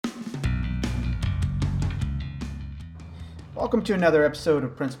Welcome to another episode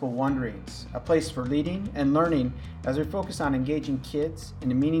of Principal Wonderings, a place for leading and learning as we focus on engaging kids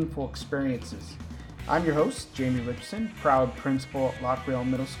into meaningful experiences. I'm your host, Jamie Richardson, proud principal at Lockville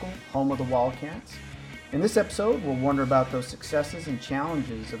Middle School, home of the Wildcats. In this episode, we'll wonder about those successes and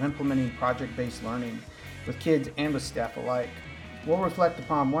challenges of implementing project-based learning with kids and with staff alike. We'll reflect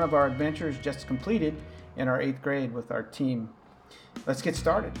upon one of our adventures just completed in our 8th grade with our team. Let's get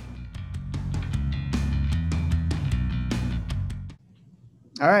started.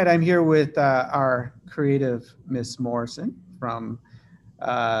 All right, I'm here with our creative Miss Morrison from,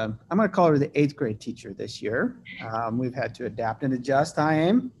 I'm going to call her the 8th grade teacher this year. We've had to adapt and adjust. Hi,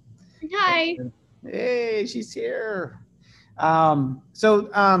 Aim. Hi. Hey, she's here.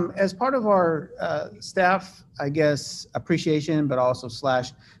 As part of our staff, I guess, appreciation, but also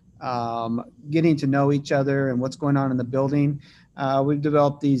getting to know each other and what's going on in the building, we've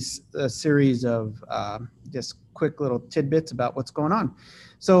developed these series of just quick little tidbits about what's going on.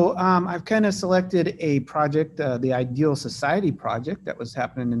 So I've kind of selected a project, the Ideal Society project that was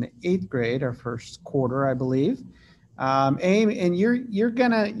happening in the 8th grade, our first quarter, I believe. Aim, and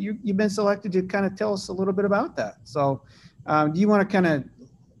you've been selected to kind of tell us a little bit about that. So do you want to kind of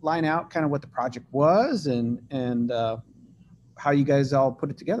line out kind of what the project was and how you guys all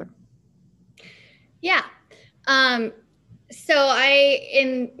put it together? Yeah. In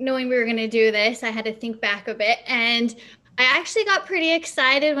knowing we were going to do this, I had to think back a bit, and I actually got pretty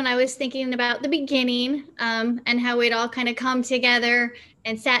excited when I was thinking about the beginning and how we'd all kind of come together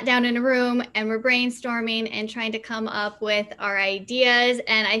and sat down in a room and we're brainstorming and trying to come up with our ideas.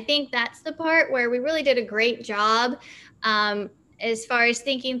 And I think that's the part where we really did a great job as far as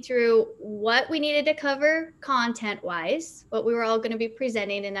thinking through what we needed to cover content-wise, what we were all going to be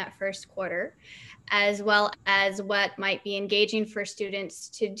presenting in that first quarter, as well as what might be engaging for students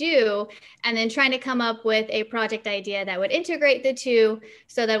to do, and then trying to come up with a project idea that would integrate the two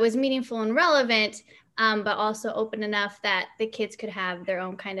so that it was meaningful and relevant, but also open enough that the kids could have their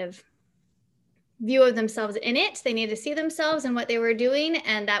own kind of view of themselves in it. They needed to see themselves and what they were doing,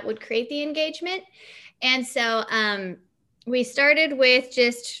 and that would create the engagement. And so we started with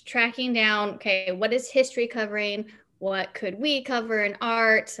just tracking down, okay, what is history covering? What could we cover in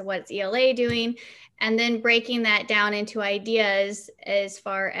art? What's ELA doing? And then breaking that down into ideas as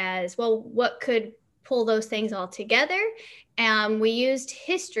far as, well, what could pull those things all together? We used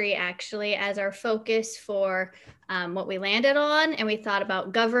history actually as our focus for what we landed on. And we thought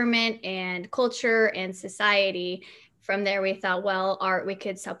about government and culture and society. From there, we thought, well, art we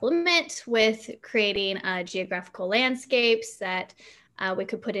could supplement with creating geographical landscapes that we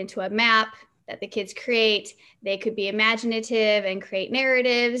could put into a map that the kids create. They could be imaginative and create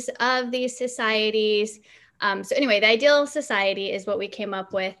narratives of these societies. So anyway, the Ideal Society is what we came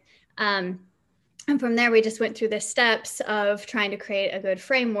up with. And from there, we just went through the steps of trying to create a good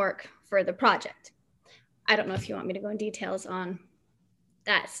framework for the project. I don't know if you want me to go in details on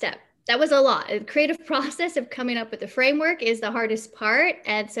that step. That was a lot. The creative process of coming up with the framework is the hardest part.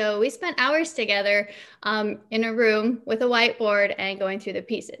 And so we spent hours together in a room with a whiteboard and going through the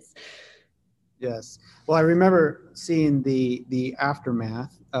pieces. Yes. Well, I remember seeing the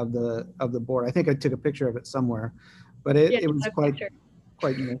aftermath of the board. I think I took a picture of it somewhere, but it was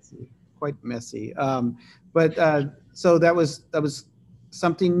quite messy. So that was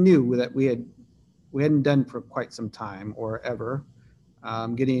something new that we hadn't done for quite some time or ever.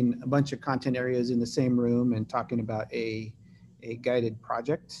 Getting a bunch of content areas in the same room and talking about a guided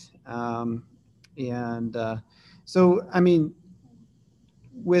project. So I mean,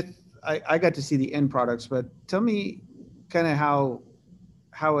 I got to see the end products, but tell me kind of how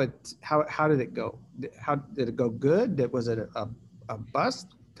did it go? How did it go? Good? Was it a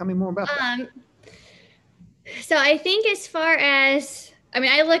bust? Tell me more about that. So I think as far as,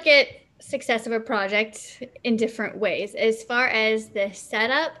 I look at success of a project in different ways. As far as the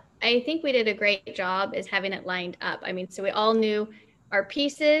setup, I think we did a great job as having it lined up. So we all knew our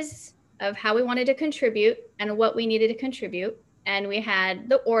pieces of how we wanted to contribute and what we needed to contribute. And we had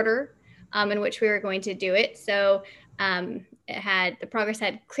the order in which we were going to do it. So the project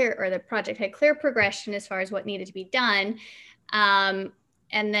had clear progression as far as what needed to be done. And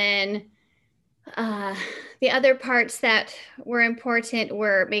then the other parts that were important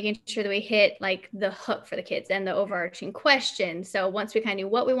were making sure that we hit like the hook for the kids and the overarching question. So once we kind of knew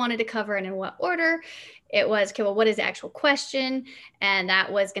what we wanted to cover and in what order, it was, okay, well, what is the actual question? And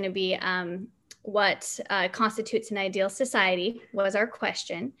that was going to be what constitutes an ideal society was our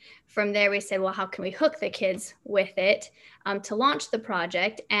question. From there, we said, well, how can we hook the kids with it to launch the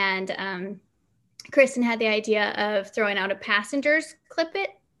project? And Kristen had the idea of throwing out a passengers clip it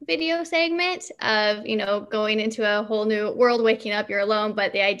video segment of, going into a whole new world, waking up, you're alone.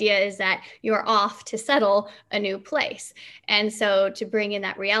 But the idea is that you're off to settle a new place. And so to bring in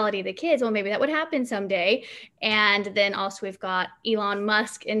that reality to the kids, well, maybe that would happen someday. And then also we've got Elon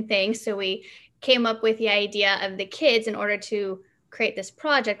Musk and things. So we came up with the idea of the kids, in order to create this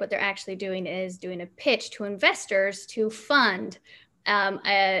project, what they're actually doing is doing a pitch to investors to fund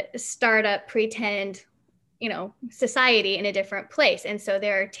a startup pretend society in a different place. And so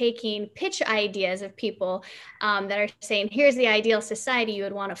they're taking pitch ideas of people that are saying, here's the ideal society you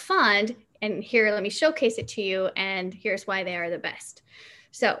would want to fund, and here, let me showcase it to you, and here's why they are the best.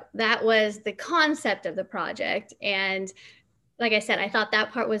 So that was the concept of the project. And like I said, I thought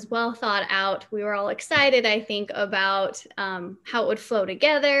that part was well thought out. We were all excited, I think, about how it would flow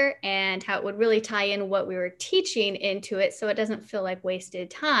together and how it would really tie in what we were teaching into it, so it doesn't feel like wasted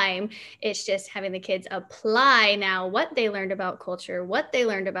time. It's just having the kids apply now what they learned about culture, what they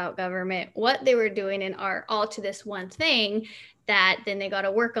learned about government, what they were doing in art, all to this one thing that then they got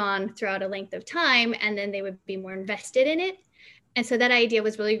to work on throughout a length of time, and then they would be more invested in it. And so that idea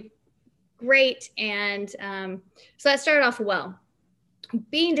was really great. And so that started off well.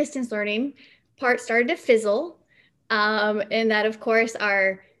 Being distance learning part started to fizzle. And that, of course,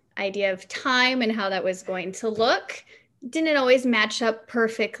 our idea of time and how that was going to look didn't always match up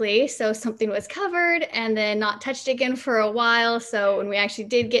perfectly. So something was covered and then not touched again for a while. So when we actually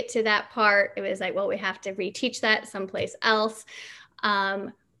did get to that part, it was like, well, we have to reteach that someplace else.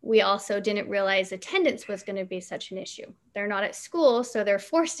 We also didn't realize attendance was going to be such an issue. They're not at school, so they're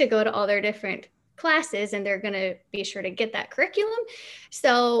forced to go to all their different classes, and they're going to be sure to get that curriculum.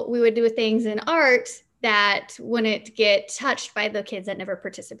 So we would do things in art that wouldn't get touched by the kids that never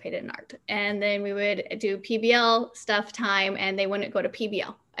participated in art. And then we would do PBL stuff time, and they wouldn't go to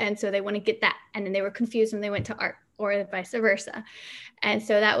PBL. And so they wouldn't get that. And then they were confused when they went to art, or vice versa. And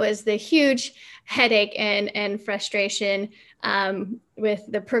so that was the huge headache and frustration with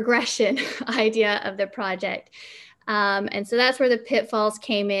the progression idea of the project. And so that's where the pitfalls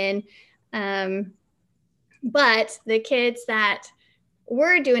came in. But the kids that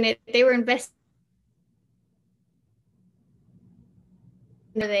were doing it, they were invested.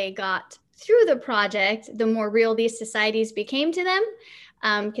 They got through the project, the more real these societies became to them,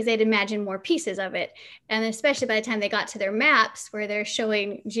 because they'd imagine more pieces of it. And especially by the time they got to their maps, where they're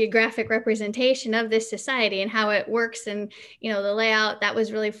showing geographic representation of this society and how it works, and the layout, that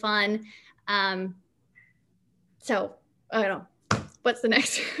was really fun. So I don't know. What's the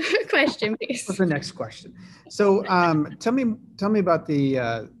next question, please? What's the next question? So tell me about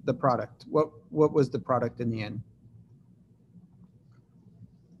the product. What was the product in the end?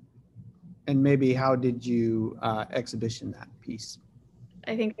 And maybe how did you exhibition that piece?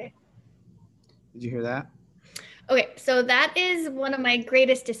 I think. Did you hear that? Okay, so that is one of my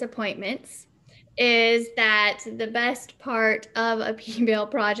greatest disappointments, is that the best part of a PBL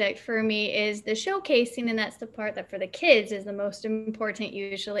project for me is the showcasing, and that's the part that for the kids is the most important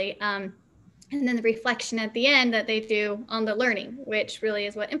usually. And then the reflection at the end that they do on the learning, which really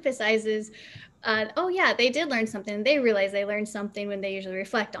is what emphasizes, oh yeah, they did learn something. They realize they learned something when they usually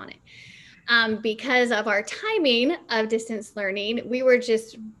reflect on it. Because of our timing of distance learning, we were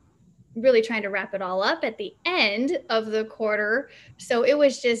just really trying to wrap it all up at the end of the quarter. So it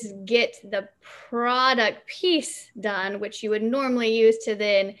was just get the product piece done, which you would normally use to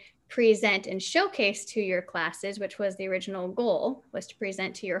then present and showcase to your classes, which was the original goal, was to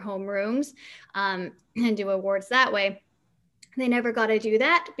present to your homerooms and do awards that way. They never got to do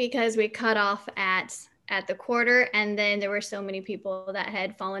that because we cut off at the quarter, and then there were so many people that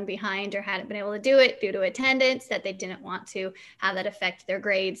had fallen behind or hadn't been able to do it due to attendance that they didn't want to have that affect their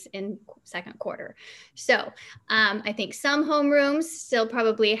grades in second quarter. So I think some homerooms still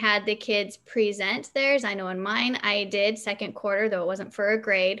probably had the kids present theirs. I know in mine I did second quarter, though it wasn't for a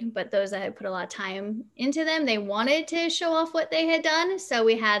grade, but those that had put a lot of time into them, they wanted to show off what they had done, so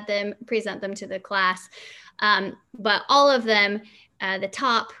we had them present them to the class. But all of them, the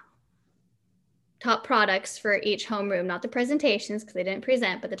top products for each homeroom, not the presentations because they didn't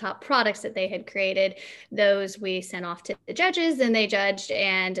present, but the top products that they had created, those we sent off to the judges and they judged,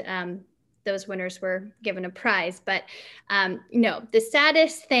 and those winners were given a prize. But no, the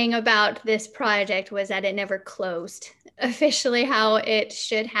saddest thing about this project was that it never closed officially how it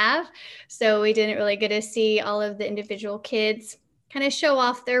should have. So we didn't really get to see all of the individual kids kind of show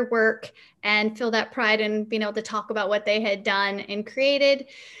off their work and feel that pride in being able to talk about what they had done and created.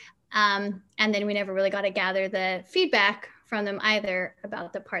 And then we never really got to gather the feedback from them either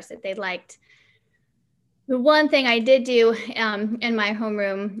about the parts that they liked. The one thing I did do in my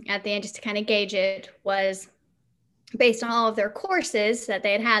homeroom at the end, just to kind of gauge it, was based on all of their courses that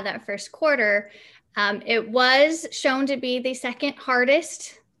they had that first quarter, it was shown to be the second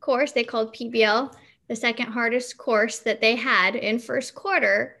hardest course. They called PBL the second hardest course that they had in first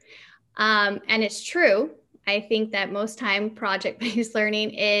quarter. And it's true. I think that most time project-based learning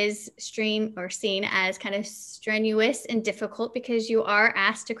is seen as kind of strenuous and difficult because you are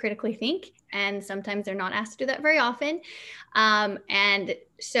asked to critically think, and sometimes they're not asked to do that very often. And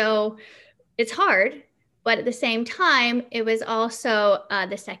so it's hard, but at the same time, it was also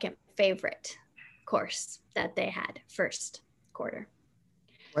the second favorite course that they had first quarter.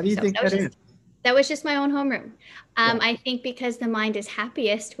 Why do you think that is? That was just my own homeroom. Yeah. I think because the mind is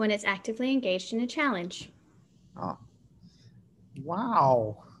happiest when it's actively engaged in a challenge. Oh,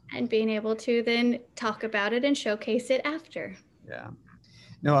 wow. And being able to then talk about it and showcase it after. Yeah.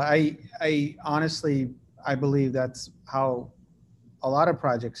 No, I honestly, I believe that's how a lot of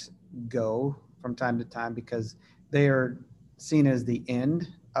projects go from time to time, because they are seen as the end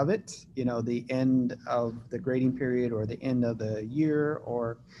of it, you know, the end of the grading period or the end of the year,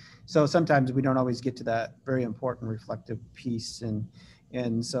 or so sometimes we don't always get to that very important reflective piece.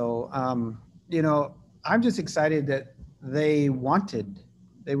 And so, you know, I'm just excited that they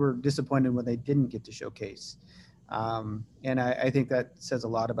were disappointed when they didn't get to showcase. And I think that says a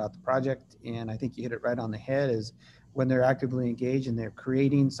lot about the project. And I think you hit it right on the head, is when they're actively engaged and they're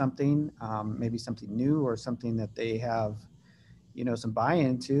creating something, maybe something new or something that they have, you know, some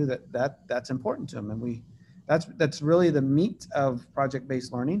buy-in to, that's important to them. And that's really the meat of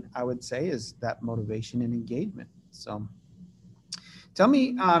project-based learning, I would say, is that motivation and engagement. So tell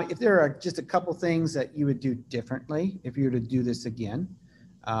me if there are just a couple things that you would do differently if you were to do this again.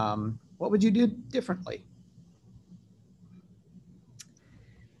 What would you do differently?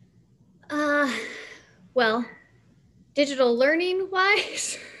 Well, digital learning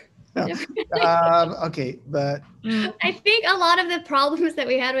wise. Okay, but I think a lot of the problems that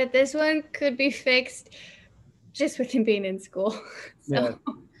we had with this one could be fixed just with him being in school. yeah.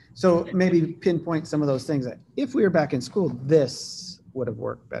 So maybe pinpoint some of those things that if we were back in school, this would have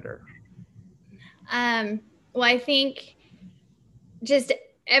worked better. Well, I think just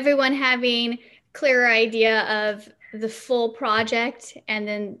everyone having clearer idea of the full project and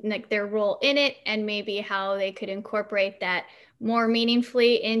then like their role in it, and maybe how they could incorporate that more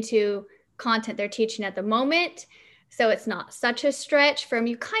meaningfully into content they're teaching at the moment. So it's not such a stretch from,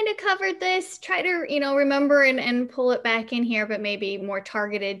 you kind of covered this, try to, you know, remember and pull it back in here, but maybe more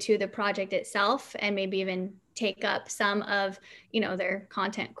targeted to the project itself, and maybe even take up some of, you know, their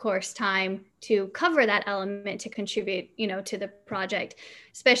content course time to cover that element to contribute, you know, to the project,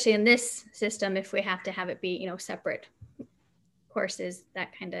 especially in this system. If we have to have it be, you know, separate courses,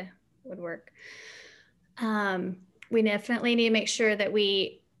 that kind of would work. We definitely need to make sure that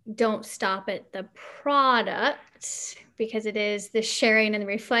we don't stop at the product, because it is the sharing and the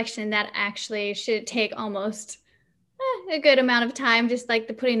reflection that actually should take almost a good amount of time, just like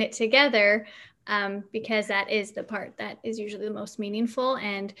the putting it together, because that is the part that is usually the most meaningful.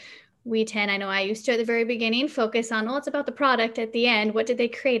 And we tend, I know I used to at the very beginning, focus on, well, it's about the product at the end. What did they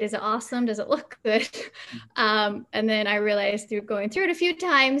create? Is it awesome? Does it look good? And then I realized through going through it a few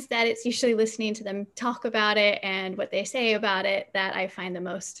times that it's usually listening to them talk about it and what they say about it that I find the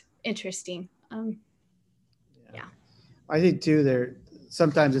most interesting. Yeah. I think too,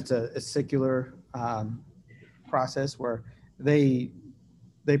 sometimes it's a secular process where they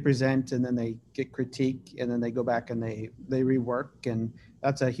present and then they get critique and then they go back and they rework, and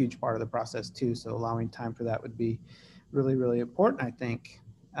that's a huge part of the process too. So allowing time for that would be really, really important, I think.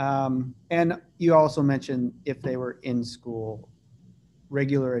 And you also mentioned if they were in school,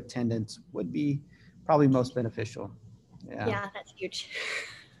 regular attendance would be probably most beneficial. Yeah, that's huge.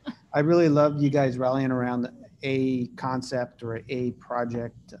 I really loved you guys rallying around a concept or a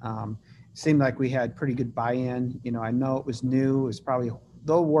project. Seemed like we had pretty good buy-in. You know, I know it was new. It was probably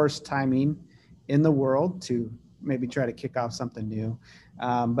the worst timing in the world to maybe try to kick off something new.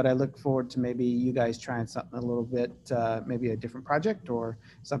 But I look forward to maybe you guys trying something a little bit, maybe a different project or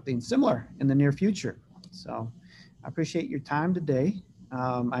something similar in the near future. So I appreciate your time today.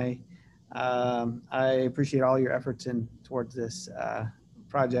 I appreciate all your efforts towards this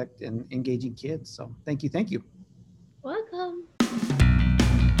project and engaging kids. So thank you. Thank you.